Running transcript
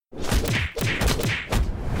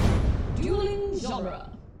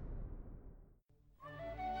genre.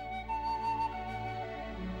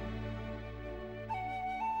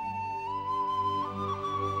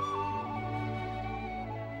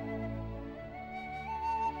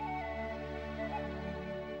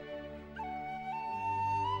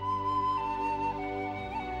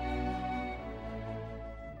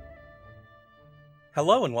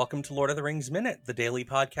 Hello and welcome to Lord of the Rings Minute, the daily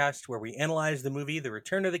podcast where we analyze the movie The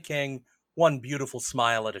Return of the King, one beautiful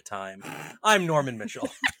smile at a time. I'm Norman Mitchell.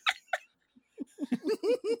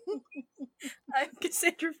 I'm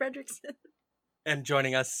Cassandra Fredrickson. And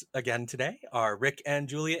joining us again today are Rick and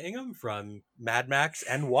Julia Ingham from Mad Max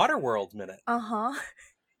and Waterworld Minute. Uh-huh.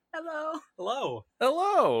 Hello. Hello.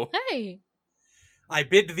 Hello. Hey. I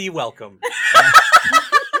bid thee welcome.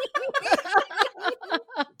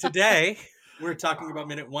 Today, we're talking about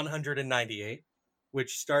minute 198,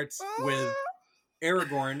 which starts with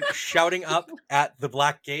Aragorn shouting up at the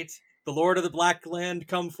Black Gate, "The Lord of the Black Land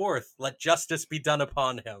come forth, let justice be done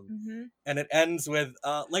upon him." Mm-hmm. And it ends with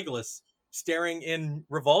Legolas staring in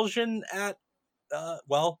revulsion at, the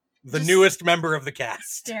Just newest member of the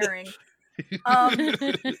cast. Staring.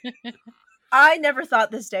 I never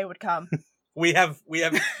thought this day would come. We have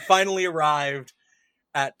finally arrived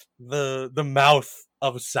at the mouth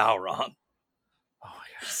of Sauron. Oh my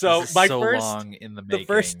gosh. So this is my so first, long in the making. the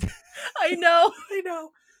first, I know.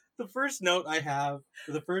 The first note I have,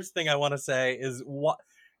 the first thing I want to say is what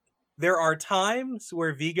there are times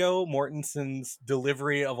where Viggo Mortensen's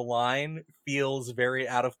delivery of a line feels very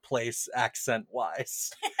out of place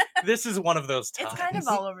accent-wise. This is one of those times. It's kind of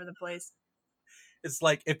all over the place. It's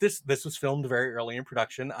like if this was filmed very early in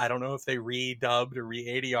production. I don't know if they redubbed or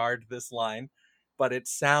re-ADR'd this line, but it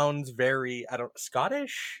sounds very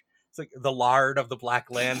Scottish. It's like the lard of the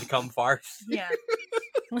Black Land come forth. Yeah.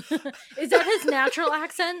 Is that his natural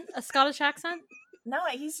accent? A Scottish accent? No,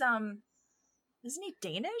 he's isn't he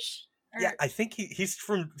Danish? Yeah, I think he's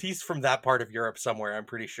from that part of Europe somewhere. I'm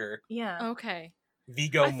pretty sure. Yeah. Okay.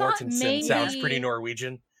 Viggo I thought Mortensen sounds maybe- pretty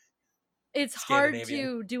Norwegian. It's hard Scandinavian.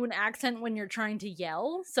 to do an accent when you're trying to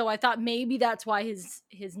yell, so I thought maybe that's why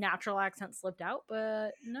his natural accent slipped out,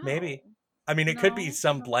 but no. Maybe. I mean, it could be No,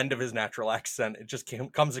 some no. blend of his natural accent. It just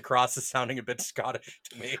comes across as sounding a bit Scottish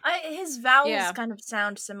to me. His vowels Yeah. kind of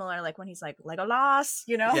sound similar, like when he's like Legolas,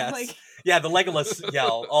 you know? Yes. Like, Yeah, the Legolas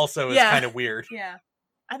yell also is Yeah. kind of weird. yeah.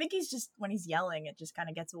 I think he's just, when he's yelling, it just kind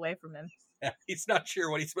of gets away from him. Yeah, he's not sure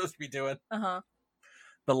what he's supposed to be doing. Uh-huh.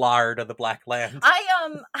 The lard of the Black Land.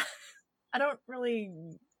 I don't really,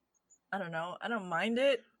 I don't know. I don't mind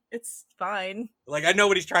it. It's fine. Like, I know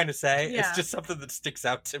what he's trying to say. It's Yeah. just something that sticks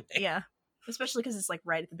out to me. Yeah. Especially because it's like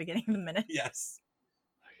right at the beginning of the minute. Yes.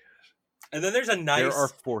 And then there's a nice... There are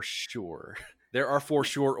for sure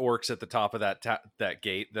orcs at the top of that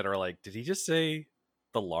gate that are like, did he just say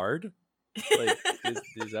the lard? Like,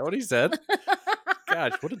 is that what he said?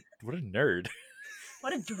 Gosh, what a nerd.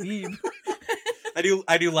 What a dweeb.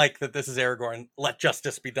 I do like that this is Aragorn. Let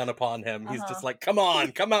justice be done upon him. He's just Uh-huh. like, come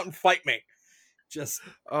on, come out and fight me. Just...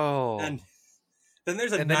 Oh. And then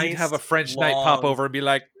there's a and nice, then you'd have a French knight pop long- over and be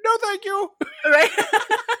like, no, thank you. Right?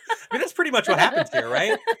 I mean, that's pretty much what happens here,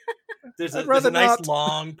 right? There's I'd a rather nice not.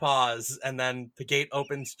 long pause, and then the gate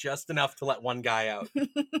opens just enough to let one guy out.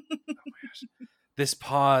 This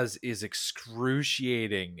pause is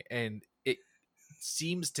excruciating, and it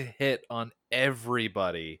seems to hit on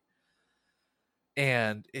everybody.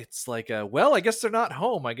 And it's like, well, I guess they're not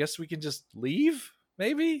home. I guess we can just leave,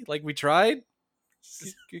 maybe? Like, we tried?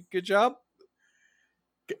 Good job?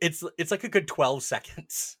 It's like a good 12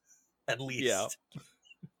 seconds, at least. Yeah.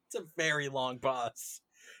 It's a very long pause.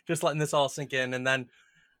 Just letting this all sink in, and then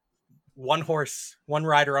one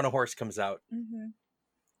rider on a horse comes out. Mm-hmm.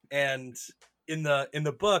 And in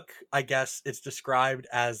the book, I guess it's described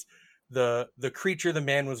as the creature the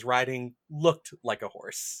man was riding looked like a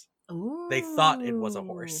horse. Ooh. They thought it was a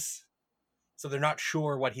horse. So they're not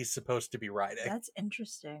sure what he's supposed to be riding. That's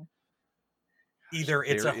interesting. Either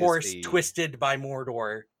it's There a is horse a- twisted by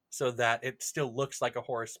Mordor so that it still looks like a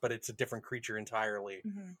horse, but it's a different creature entirely,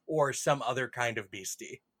 Mm-hmm. or some other kind of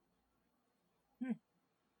beastie.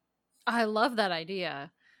 I love that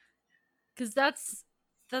idea. Cuz that's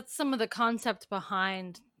some of the concept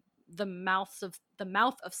behind the mouth of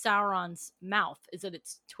Sauron's mouth is that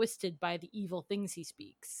it's twisted by the evil things he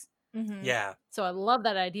speaks. Mm-hmm. Yeah, So I love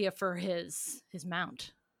that idea for his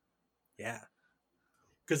mount. yeah.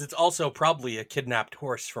 Because it's also probably a kidnapped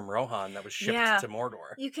horse from Rohan that was shipped Yeah. to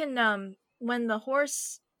Mordor. You can, when the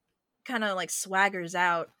horse kind of like swaggers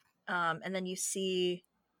out, and then you see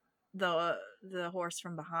the horse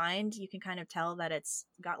from behind, you can kind of tell that it's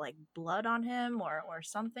got like blood on him or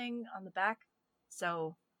something on the back.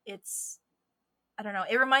 So it's, I don't know.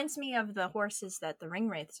 It reminds me of the horses that the ring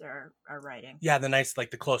wraiths are riding. Yeah, the nice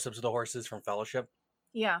like the close-ups of the horses from Fellowship.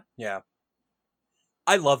 Yeah. Yeah.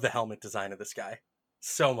 I love the helmet design of this guy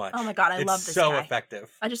so much. Oh my god, I it's love this so guy.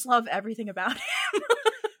 effective. I just love everything about him.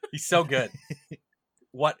 He's so good.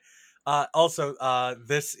 What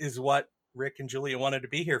this is what Rick and Julia wanted to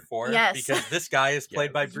be here for. Yes. Because this guy is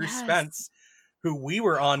played by Bruce Yes. Spence, who we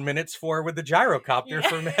were on minutes for with the gyrocopter Yeah.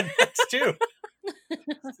 for Mad Max 2.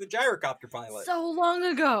 The gyrocopter pilot. So long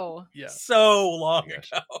ago. Yeah. So long Gosh.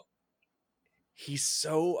 ago. He's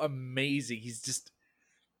so amazing. He's just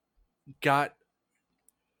got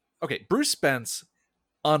Bruce Spence,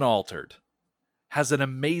 unaltered, has an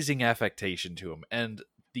amazing affectation to him, and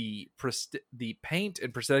the paint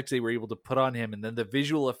and prosthetics they were able to put on him, and then the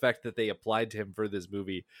visual effect that they applied to him for this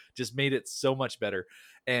movie just made it so much better.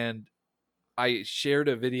 And I shared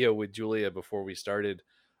a video with Julia before we started.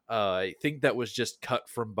 I think that was just cut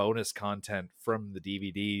from bonus content from the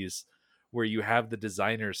DVDs, where you have the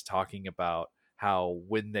designers talking about how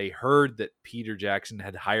when they heard that Peter Jackson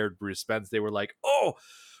had hired Bruce Spence, they were like, "Oh,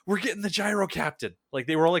 we're getting the Gyro Captain!" Like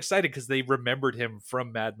they were all excited because they remembered him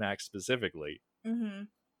from Mad Max specifically. Mm-hmm.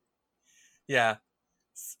 Yeah.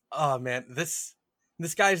 Oh man, this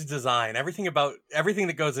guy's design, everything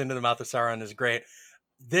that goes into the Mouth of Sauron is great.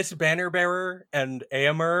 This banner bearer and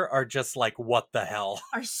Éomer are just like, what the hell?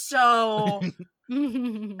 Are so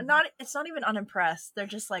it's not even unimpressed. They're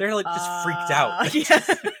just like They're like just freaked out. Yeah.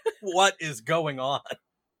 What is going on?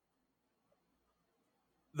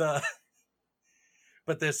 But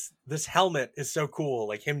this helmet is so cool,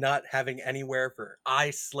 like him not having anywhere for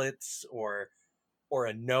eye slits or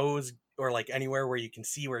a nose, or like anywhere where you can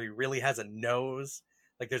see where he really has a nose.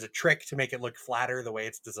 Like there's a trick to make it look flatter the way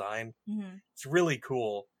it's designed. Mm-hmm. It's really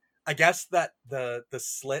cool. I guess that the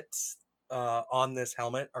slits on this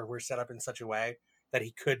helmet were set up in such a way that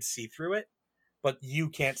he could see through it, but you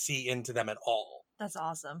can't see into them at all. That's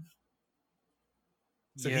awesome.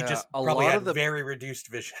 So Yeah, he just a probably lot had of the very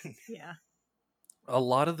reduced vision. Yeah. a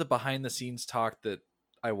lot of the behind the scenes talk that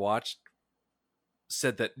I watched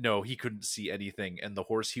said that no, he couldn't see anything, and the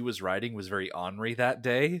horse he was riding was very ornery that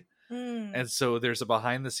day. Mm. And so there's a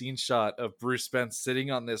behind the scenes shot of Bruce Spence sitting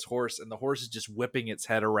on this horse, and the horse is just whipping its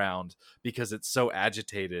head around because it's so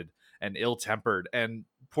agitated and ill-tempered. And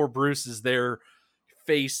poor Bruce is there,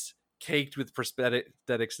 face caked with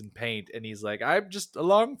prosthetics and paint, and he's like, "I'm just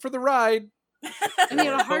along for the ride." And he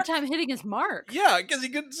had a hard time hitting his mark. Yeah, because he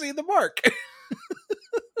couldn't see the mark.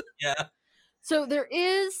 Yeah. So there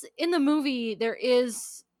is, in the movie, there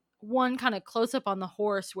is one kind of close up on the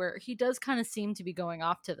horse where he does kind of seem to be going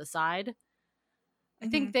off to the side. I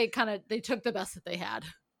think they took the best that they had.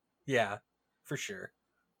 Yeah, for sure.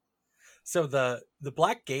 So the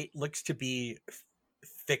Black Gate looks to be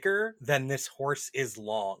thicker than this horse is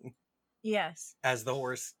long Yes. as the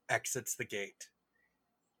horse exits the gate.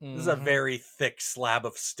 This is a Mhm. very thick slab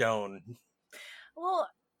of stone. Well,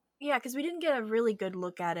 yeah, because we didn't get a really good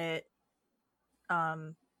look at it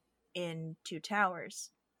in Two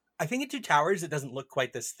Towers. I think in Two Towers it doesn't look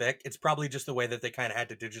quite this thick. It's probably just the way that they kind of had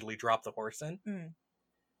to digitally drop the horse in. Mm.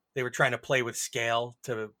 They were trying to play with scale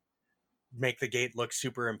to make the gate look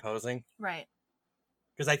super imposing. Right.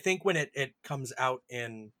 Because I think when it comes out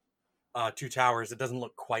in Two Towers, it doesn't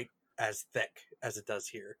look quite as thick as it does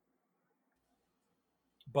here.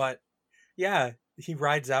 But yeah, he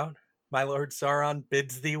rides out. My Lord Sauron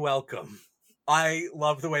bids thee welcome. I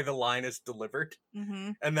love the way the line is delivered.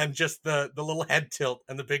 Mm-hmm. And then just the little head tilt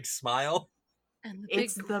and the big smile. And the big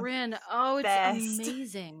It's the grin. Oh, it's best.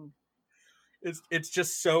 amazing. It's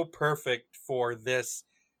just so perfect for this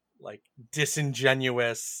like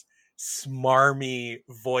disingenuous, smarmy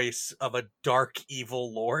voice of a dark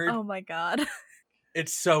evil lord. Oh my god.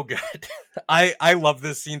 It's so good. I love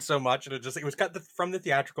this scene so much, and it was cut from the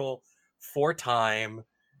theatrical for time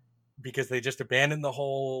because they just abandoned the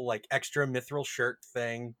whole like extra mithril shirt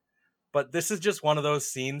thing. But this is just one of those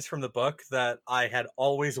scenes from the book that I had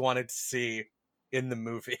always wanted to see in the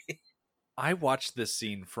movie. I watched this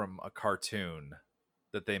scene from a cartoon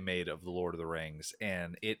that they made of the Lord of the Rings,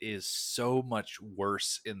 and it is so much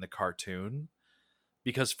worse in the cartoon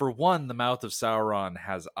because, for one, the Mouth of Sauron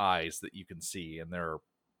has eyes that you can see, and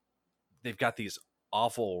they've got these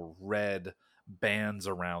awful red bands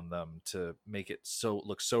around them to make it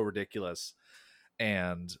look so ridiculous.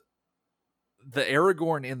 And the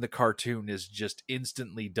Aragorn in the cartoon is just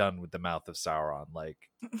instantly done with the Mouth of Sauron. Like,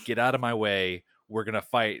 get out of my way. We're gonna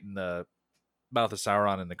fight. In the Mouth of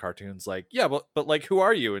Sauron in the cartoon's like, yeah, but like, who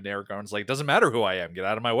are you? And Aragorn's like, doesn't matter who I am. Get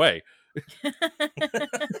out of my way.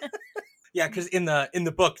 Yeah, because in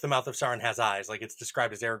the book, the Mouth of Sauron has eyes. Like it's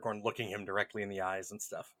described as Aragorn looking him directly in the eyes and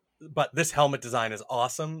stuff. but this helmet design is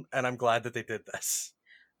awesome, and I'm glad that they did this.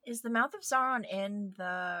 Is the Mouth of Sauron in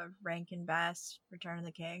the Rankin Bass Return of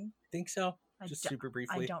the King? I think so. I Just do- super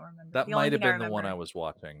briefly. I don't remember. That The only might have thing been the one I remember- was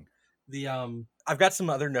watching. The I've got some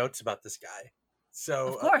other notes about this guy.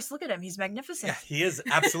 So Of course, look at him. He's magnificent. yeah, he is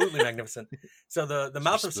absolutely magnificent. So the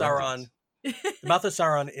Mouth of Sauron, Resplendent. the Mouth of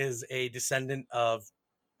Sauron is a descendant of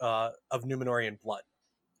Numenorian blood.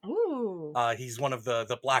 Ooh. He's one of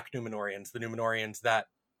the Black Numenorians, the Numenorians that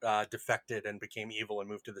defected and became evil and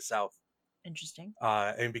moved to the south. Interesting.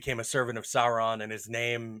 And became a servant of Sauron, and his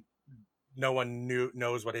name, no one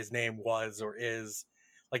knows what his name was or is.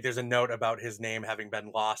 Like, there's a note about his name having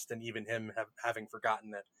been lost, and even him having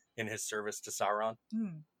forgotten it in his service to Sauron.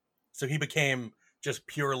 Hmm. So he became just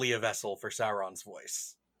purely a vessel for Sauron's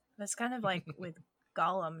voice. That's kind of like with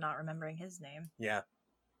Gollum not remembering his name. Yeah.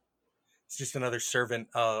 It's just another servant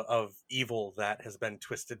of evil that has been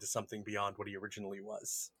twisted to something beyond what he originally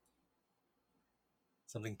was.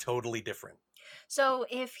 Something totally different. So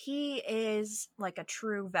if he is like a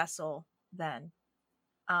true vessel, then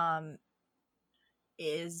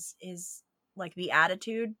is like the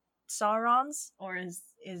attitude Sauron's, or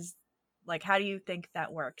is like, how do you think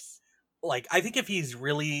that works? Like, I think if he was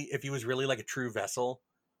really like a true vessel,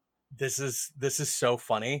 this is so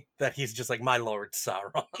funny that he's just like, my lord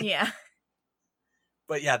Sauron. Yeah.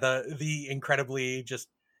 But yeah, the incredibly just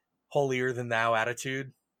holier than thou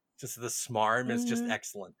attitude, just the smarm is just Mhm.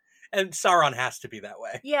 excellent. And Sauron has to be that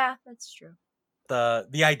way. Yeah, that's true.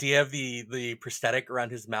 The idea of the prosthetic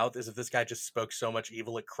around his mouth is if this guy just spoke so much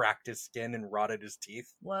evil it cracked his skin and rotted his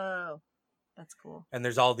teeth. Whoa. That's cool. And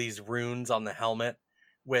there's all these runes on the helmet,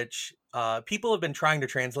 which people have been trying to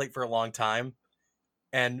translate for a long time.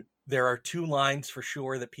 And there are 2 lines for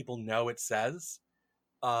sure that people know it says,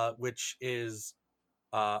 which is,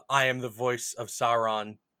 I am the voice of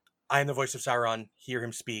Sauron. I am the voice of Sauron. Hear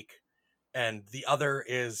him speak. And the other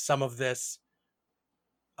is some of this,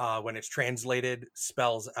 when it's translated,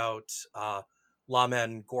 spells out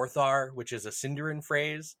Lamen Gorthar, which is a Sindarin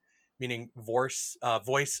phrase, meaning voice of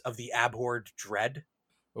the abhorred dread.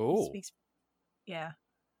 Oh, Speaks. Yeah.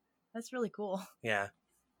 That's really cool. Yeah.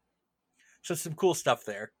 So some cool stuff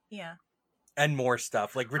there. Yeah. And more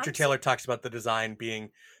stuff. Like Richard I'm Taylor talks about the design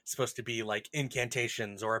being supposed to be like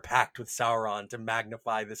incantations or a pact with Sauron to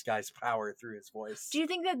magnify this guy's power through his voice. Do you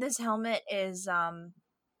think that this helmet is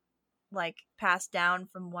like passed down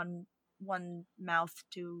from one mouth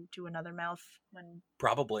to another mouth when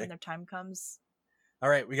Probably. their time comes? All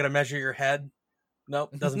right, we got to measure your head.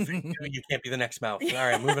 Nope, doesn't fit you. You can't be the next mouth. All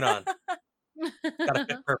right, moving on. Got to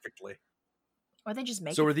fit perfectly. Or they just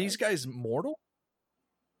make so it are these fit? guys mortal?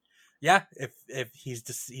 Yeah, if he's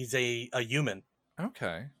a human.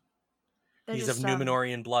 Okay. They're He's just, of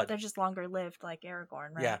Numenorian blood. They're just longer lived, like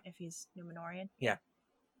Aragorn, right? Yeah. If he's Numenorian.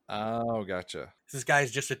 Oh, gotcha. This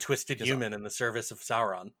guy's just a twisted Because human in the service of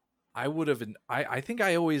Sauron. I would have. I think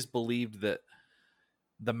I always believed that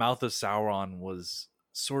the Mouth of Sauron was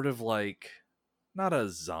sort of like not a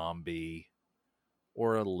zombie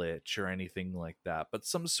or a lich or anything like that, but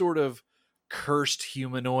some sort of cursed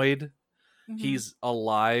humanoid. Mhm. He's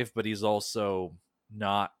alive, but he's also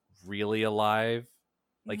not really alive.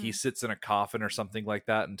 Like he Mhm. sits in a coffin or something like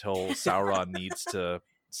that until Sauron needs to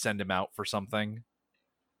send him out for something.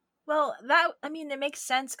 Well, that, I mean, it makes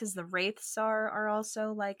sense because the wraiths are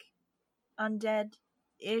also like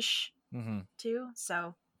undead-ish Mm-hmm. too.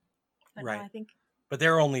 So, but no, Right. I think But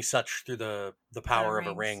they're only such through the power of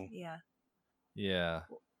a rings, ring. Yeah. Yeah.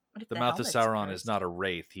 What if The Mouth of helmet's Sauron is cursed? not a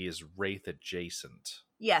wraith. He is wraith adjacent.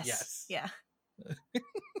 Yes. Yes. Yeah.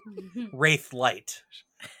 Wraith light.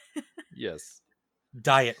 Yes.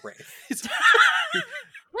 Diet wraith.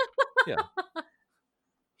 Yeah.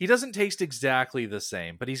 He doesn't taste exactly the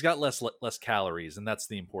same, but he's got less calories, and that's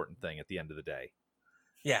the important thing at the end of the day.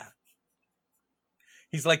 Yeah.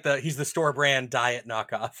 He's the store brand diet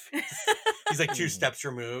knockoff. He's like 2 steps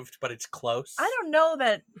removed, but it's close. I don't know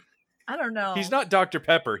that. I don't know. He's not Dr.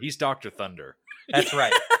 Pepper. He's Dr. Thunder. That's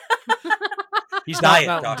right. He's Diet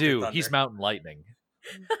not Mountain Dr. Dew. Thunder. He's Mountain Lightning.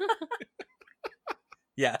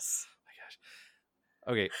 Yes.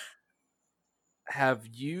 Okay. Have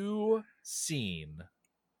you seen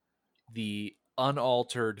the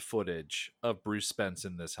unaltered footage of Bruce Spence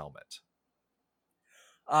in this helmet?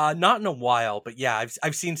 Not in a while, but yeah,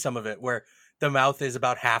 I've seen some of it where the mouth is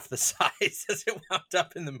about half the size as it wound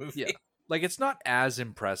up in the movie. Yeah. Like, it's not as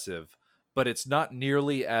impressive, but it's not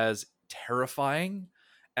nearly as terrifying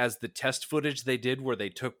as the test footage they did where they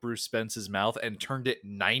took Bruce Spence's mouth and turned it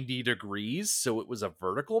 90 degrees so it was a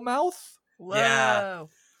vertical mouth. Whoa. Yeah.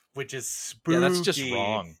 Which is spooky. Yeah, that's just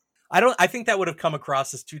wrong. I think that would have come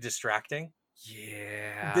across as too distracting.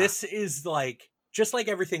 Yeah. Yeah. This is like, just like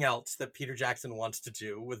everything else that Peter Jackson wants to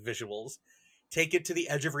do with visuals, take it to the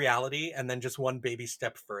edge of reality and then just one baby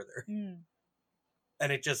step further. Mm.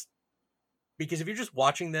 And it just, because if you're just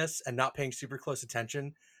watching this and not paying super close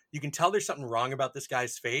attention, you can tell there's something wrong about this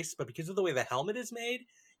guy's face, but because of the way the helmet is made,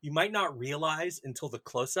 you might not realize until the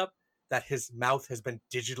close-up that his mouth has been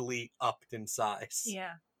digitally upped in size.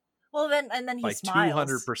 Yeah. Well, then he By smiles.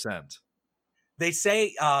 200%. They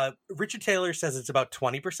say, Richard Taylor says it's about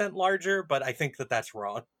 20% larger, but I think that that's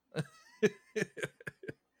wrong.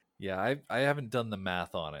 Yeah, I haven't done the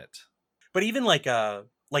math on it. But even like a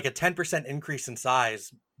 10% increase in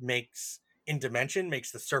size makes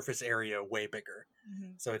the surface area way bigger.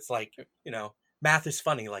 Mhm. So it's like, math is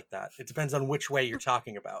funny like that. It depends on which way you're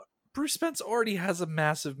talking about. Bruce Spence already has a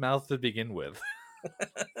massive mouth to begin with.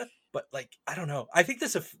 But like, I don't know. I think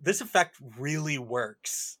this effect really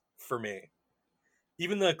works for me.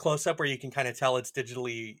 Even the close up where you can kind of tell it's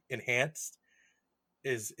digitally enhanced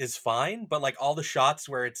is fine, but like all the shots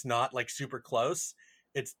where it's not like super close,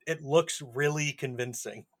 it looks really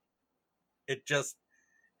convincing.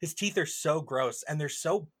 His teeth are so gross and they're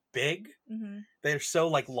so big. Mhm. They're so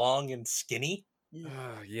like long and skinny.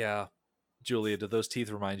 Yeah. Julia, do those teeth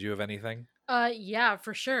remind you of anything? Yeah,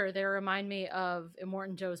 for sure. They remind me of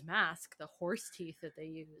Immortan Joe's mask, the horse teeth that they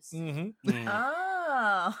use. Mm-hmm.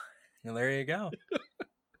 Oh. And there you go.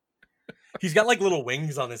 He's got like little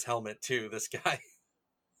wings on his helmet too, this guy.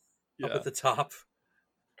 Up at the top.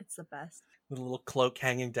 It's the best. With a little cloak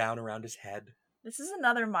hanging down around his head. This is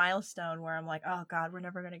another milestone where I'm like, oh god, we're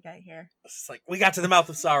never gonna get here. It's like, we got to the mouth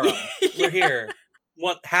of Sauron. Yeah. We're here.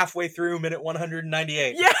 Halfway through minute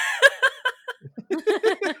 198. Yeah.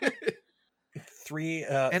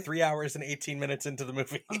 3 hours and 18 minutes into the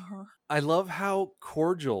movie. Uh-huh. I love how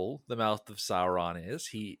cordial the mouth of Sauron is.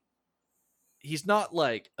 He's not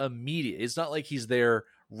like immediate. It's not like he's there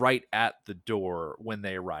right at the door when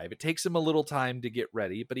they arrive. It takes him a little time to get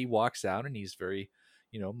ready, but he walks out and he's very,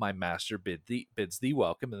 my master bids thee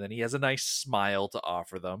welcome, and then he has a nice smile to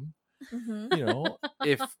offer them. Mhm.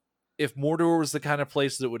 If Mordor was the kind of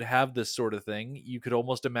place that would have this sort of thing, you could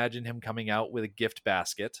almost imagine him coming out with a gift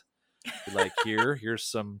basket. Like, here's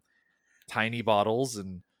some tiny bottles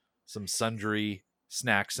and some sundry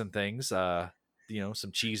snacks and things, some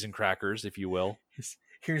cheese and crackers, if you will.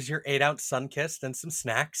 Here's your 8-ounce Sunkist and some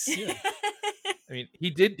snacks. Yeah. I mean, he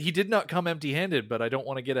did not come empty-handed, but I don't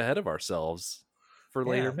want to get ahead of ourselves for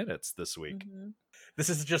later minutes this week. Mhm. This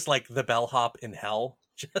is just like the bellhop in hell.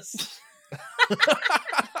 Just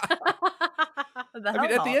I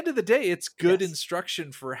mean, at the end of the day, it's good Yes.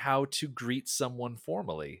 instruction for how to greet someone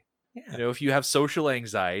formally. Yeah. If you have social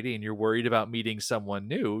anxiety and you're worried about meeting someone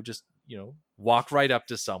new, just, walk right up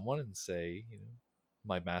to someone and say,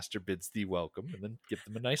 my master bids thee welcome, and then give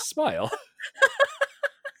them a nice smile.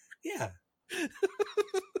 Yeah.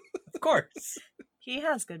 Of course. He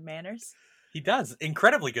has good manners. He does.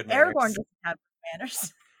 Incredibly good manners. Aragorn doesn't have good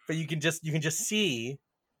manners. But you can just see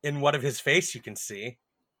in what of his face you can see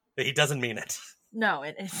that he doesn't mean it. No,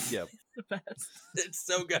 it is Yep. the best. It's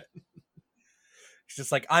so good. It's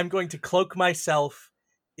just like, I'm going to cloak myself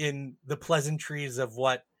in the pleasantries of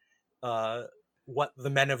what the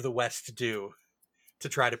men of the West do to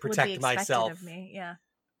try to Would be protect expected myself. of me, yeah.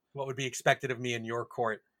 What would be expected of me in your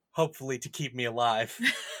court, hopefully to keep me alive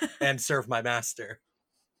and serve my master.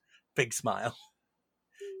 Big smile.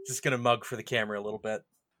 Just gonna mug for the camera a little bit.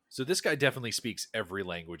 So this guy definitely speaks every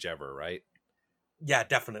language ever, right? Yeah,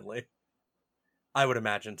 definitely. I would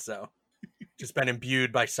imagine so. Just been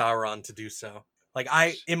imbued by Sauron to do so. Like,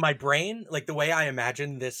 in my brain, like the way I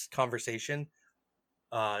imagine this conversation,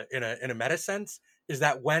 in a meta sense, is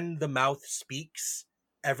that when the mouth speaks,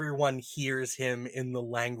 everyone hears him in the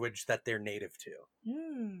language that they're native to.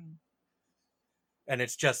 Mm, And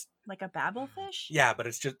it's just, like a babblefish? yeah, but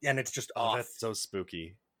it's just Oh, off. that's so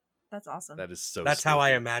spooky. That's awesome. That is so That's how I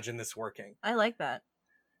spooky. imagine this working. I like that.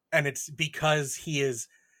 And it's because he is,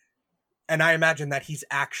 and I imagine that he's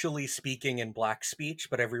actually speaking in black speech,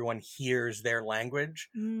 but everyone hears their language,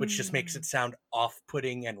 which just makes it sound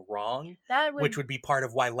off-putting and wrong, That which would be part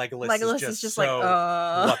of why Legolas Legolas is just like, so,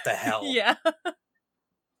 what the hell? Yeah.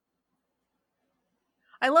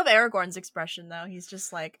 I love Aragorn's expression though. He's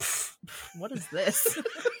just like, what is this?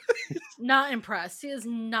 Not impressed. He is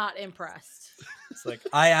not impressed. It's like,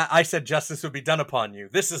 I said justice would be done upon you.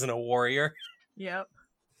 This isn't a warrior. Yep.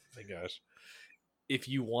 My gosh. If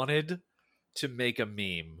you wanted to make a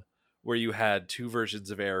meme where you had two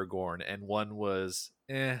versions of Aragorn and one was,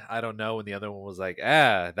 I don't know, and the other one was like,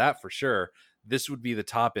 that for sure, this would be the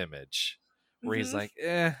top image where he's Mhm. like,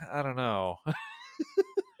 I don't know.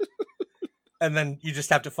 And then you just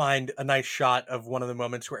have to find a nice shot of one of the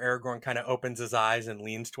moments where Aragorn kind of opens his eyes and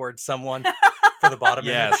leans towards someone for the bottom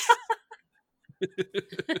Yes. image.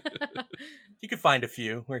 You could find a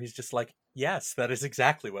few where he's just like, yes, that is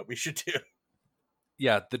exactly what we should do.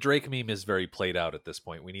 Yeah, the Drake meme is very played out at this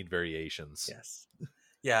point. We need variations. Yes.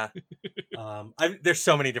 Yeah. There's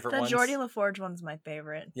so many different The ones. Geordie LaForge one's my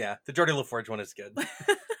favorite. Yeah, the Geordie LaForge one is good.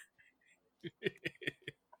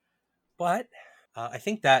 But I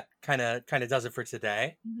think that kind of does it for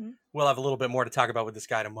today. Mhm. We'll have a little bit more to talk about with this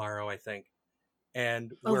guy tomorrow, I think.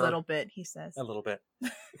 And A little bit, he says. A little bit.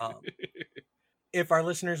 If our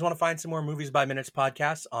listeners want to find some more Movies by Minutes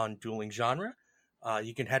podcasts on Dueling Genre,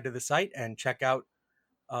 you can head to the site and check out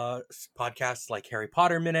podcasts like Harry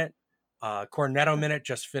Potter Minute. Cornetto Minute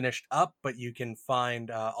just finished up, but you can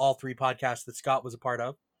find all 3 podcasts that Scott was a part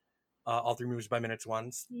of. All 3 Movies by Minutes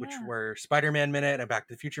ones, which Yeah. were Spider-Man Minute and Back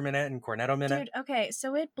to the Future Minute and Cornetto Minute. Dude, okay,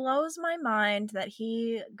 so it blows my mind that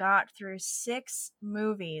he got through 6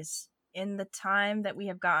 movies in the time that we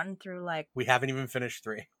have gotten through like We haven't even finished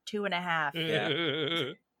 3. 2.5.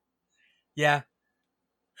 Yeah. Yeah.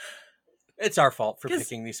 It's our fault for 'Cause-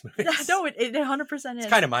 picking these movies. No, it 100% is.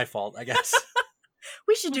 It's kind of my fault, I guess.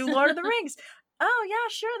 We should do Lord of the Rings. Oh yeah,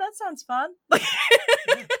 sure, that sounds fun.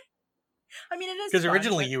 I mean, it is Because fun,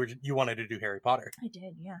 originally but- you wanted to do Harry Potter. I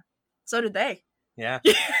did, yeah. So did they. Yeah.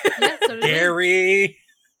 Yeah, so did we. Harry.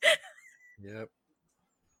 Yep.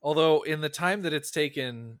 Although in the time that it's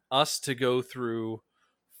taken us to go through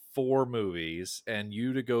 4 movies and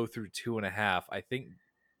you to go through 2.5, I think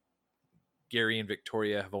Gary and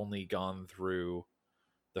Victoria have only gone through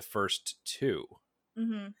the first 2.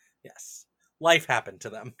 Mm-hmm. Yes. Life happened to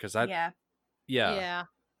them. Because Yeah. Yeah.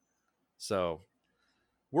 So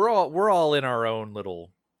we're all in our own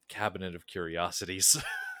little cabinet of curiosities.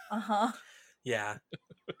 Uh-huh. Yeah.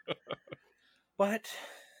 But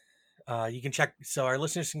you can check, so our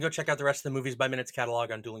listeners can go check out the rest of the Movies by Minutes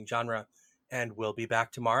catalog on Dueling Genre, and we'll be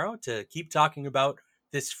back tomorrow to keep talking about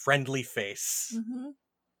this friendly face. Mm-hmm.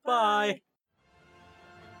 Bye.